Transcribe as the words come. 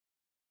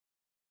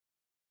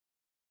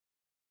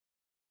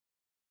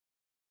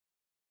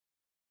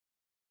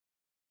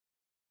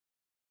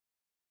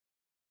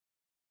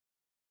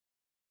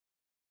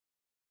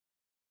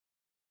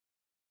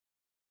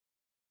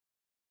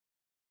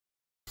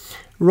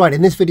Right,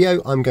 in this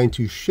video I'm going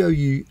to show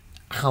you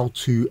how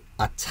to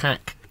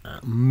attack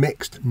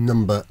mixed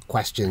number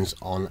questions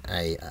on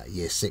a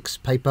Year 6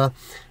 paper.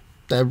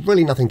 They're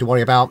really nothing to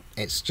worry about.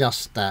 It's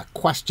just a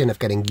question of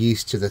getting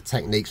used to the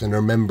techniques and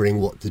remembering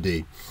what to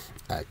do.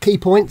 Key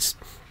points,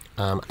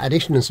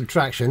 addition and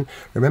subtraction.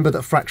 Remember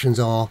that fractions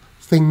are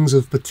things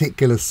of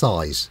particular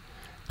size,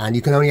 and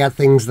you can only add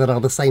things that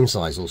are the same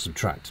size or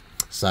subtract.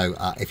 So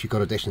if you've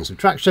got addition and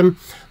subtraction,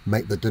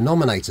 make the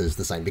denominators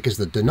the same, because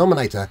the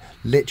denominator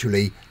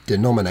literally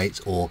denominates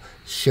or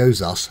shows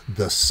us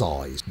the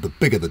size. The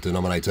bigger the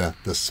denominator,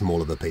 the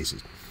smaller the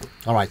pieces.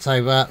 All right,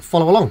 so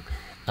follow along.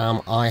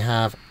 I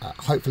have,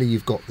 hopefully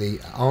you've got the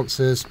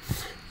answers,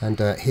 and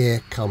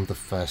here come the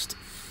first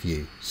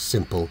few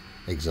simple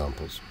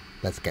examples.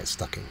 Let's get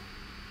stuck in.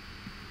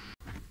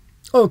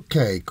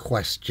 Okay,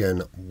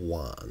 question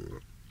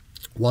 1.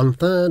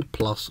 1/3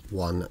 plus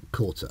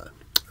 1/4.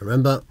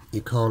 Remember,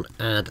 you can't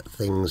add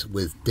things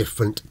with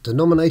different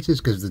denominators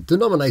because the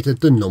denominator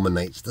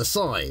denominates the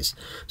size.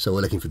 So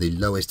we're looking for the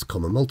lowest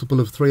common multiple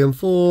of 3 and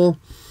 4,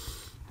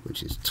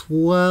 which is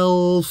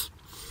 12.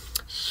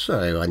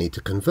 So I need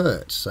to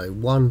convert. So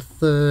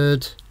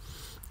 1/3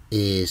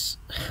 is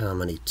how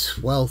many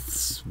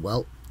twelfths?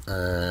 Well,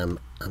 I'm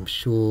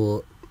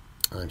sure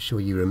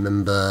you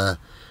remember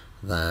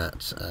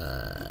that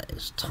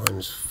it's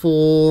times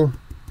 4.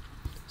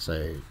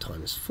 So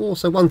times 4,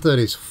 so 1/3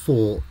 is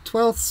 4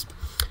 twelfths,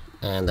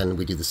 and then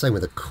we do the same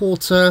with a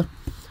quarter.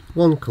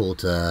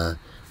 1/4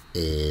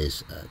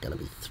 is going to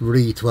be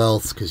 3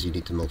 twelfths because you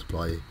need to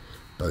multiply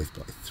both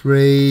by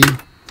 3.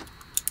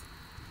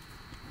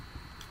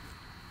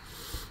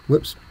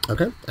 Whoops,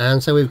 okay,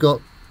 and so we've got,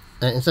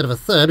 instead of a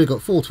third, we've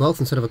got 4 twelfths,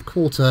 instead of a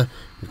quarter,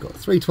 we've got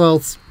 3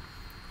 twelfths,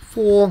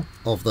 4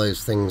 of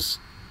those things,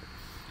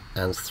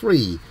 and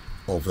 3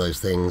 of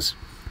those things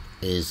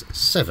is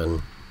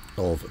 7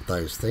 of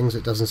those things.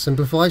 It doesn't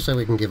simplify, so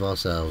we can give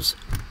ourselves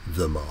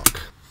the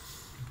mark.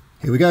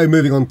 Here we go,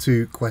 moving on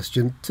to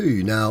question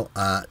 2. Now,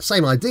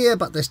 same idea,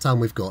 but this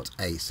time we've got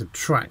a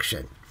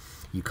subtraction.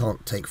 You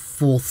can't take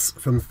fourths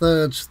from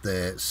thirds,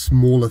 they're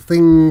smaller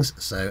things,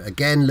 so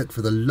again look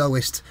for the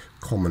lowest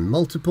common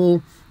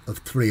multiple of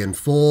 3 and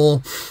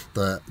 4.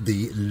 The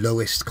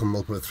lowest common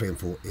multiple of 3 and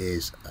 4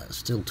 is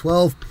still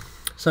 12,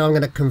 so I'm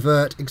going to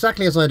convert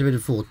exactly as I did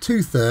before.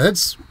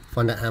 2/3,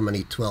 find out how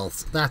many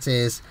twelfths that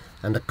is,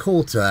 and a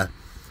quarter,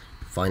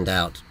 find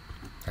out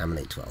how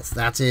many twelfths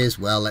that is.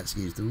 Well, let's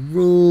use the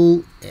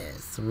rule.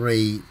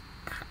 3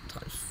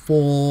 times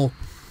 4,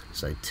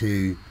 so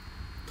 2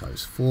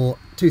 times 4.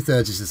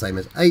 2/3 is the same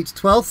as 8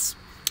 twelfths,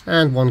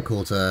 and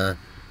 1/4,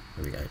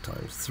 here we go,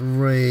 times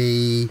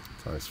 3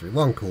 times 3.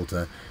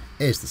 1/4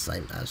 is the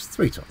same as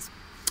 3 twelfths.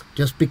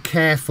 Just be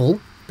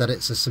careful that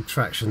it's a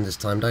subtraction this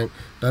time.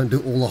 Don't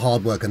do all the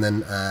hard work and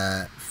then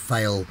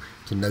fail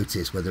to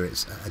notice whether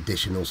it's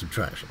addition or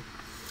subtraction.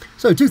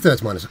 So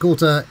 2/3 minus a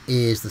quarter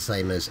is the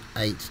same as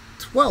 8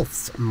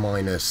 twelfths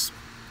minus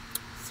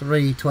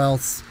 3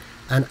 twelfths,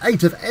 and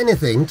 8 of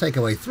anything, take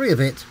away 3 of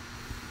it,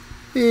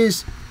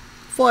 is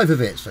 5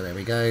 of it. So there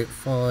we go,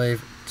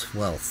 5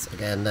 twelfths.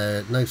 Again,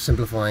 no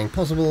simplifying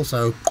possible,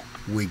 so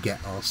we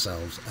get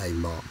ourselves a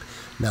mark.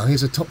 Now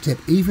here's a top tip: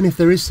 even if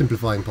there is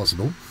simplifying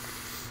possible,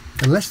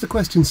 unless the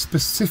question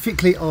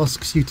specifically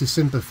asks you to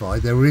simplify,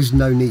 there is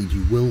no need.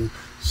 You will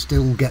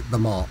still get the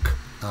mark,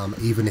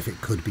 even if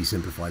it could be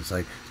simplified.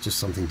 So just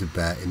something to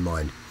bear in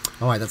mind.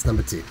 All right, that's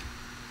number 2.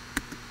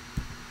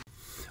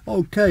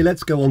 Okay,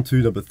 let's go on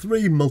to number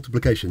 3,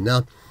 multiplication.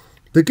 Now,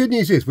 the good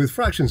news is with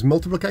fractions,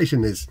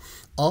 multiplication is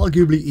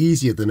arguably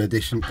easier than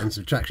addition and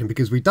subtraction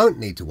because we don't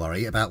need to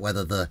worry about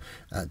whether the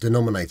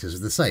denominators are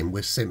the same.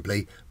 We're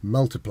simply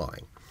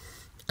multiplying.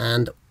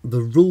 And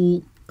the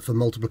rule for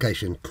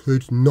multiplication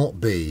could not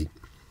be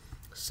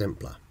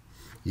simpler.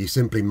 You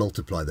simply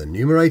multiply the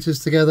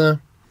numerators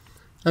together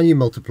and you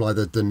multiply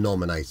the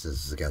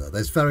denominators together.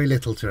 There's very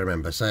little to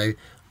remember. So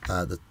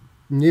the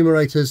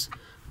numerators,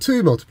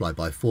 2 multiplied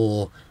by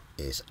 4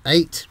 is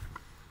 8.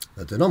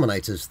 The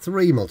denominators,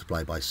 3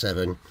 multiplied by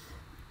 7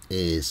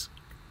 is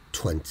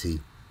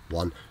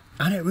 21.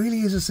 And it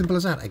really is as simple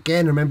as that.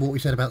 Again, remember what we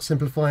said about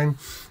simplifying.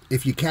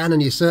 If you can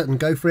and you're certain,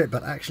 go for it.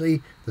 But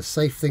actually, the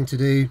safe thing to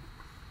do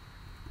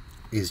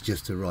is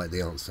just to write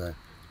the answer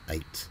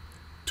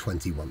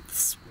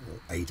 8/21, or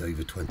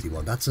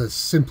 8/21. That's a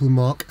simple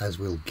mark as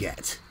we'll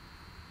get.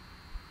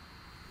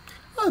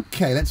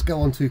 Okay, let's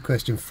go on to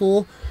question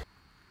 4.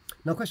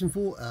 Now question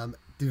 4,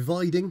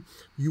 dividing.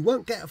 You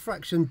won't get a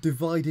fraction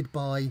divided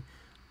by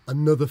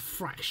another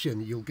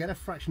fraction. You'll get a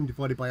fraction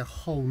divided by a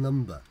whole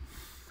number.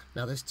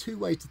 Now there's 2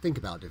 ways to think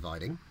about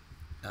dividing.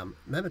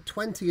 Remember,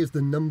 20 is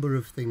the number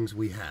of things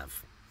we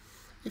have.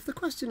 If the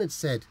question had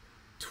said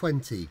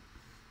 20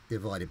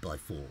 divided by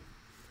 4,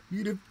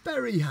 you'd have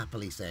very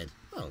happily said,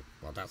 oh,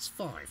 well, that's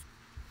 5.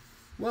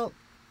 Well,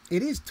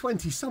 it is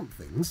 20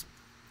 somethings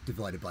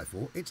divided by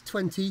 4. It's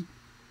 20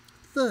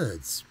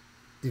 thirds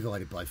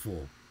divided by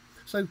 4.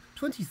 So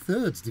 20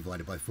 thirds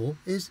divided by 4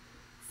 is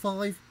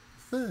 5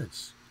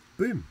 thirds.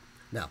 Boom.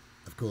 Now,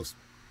 of course,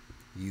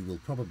 you will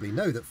probably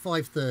know that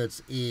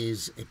 5/3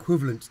 is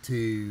equivalent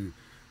to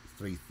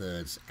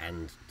 3/3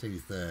 and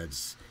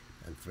 2/3,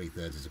 and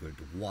 3/3 is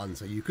equivalent to 1,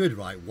 so you could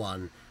write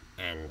 1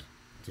 and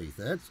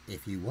 2/3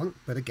 if you want,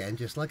 but again,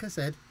 just like I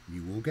said,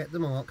 you will get the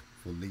mark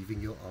for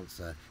leaving your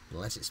answer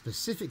unless it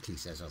specifically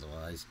says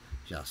otherwise,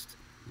 just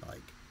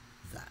like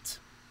that.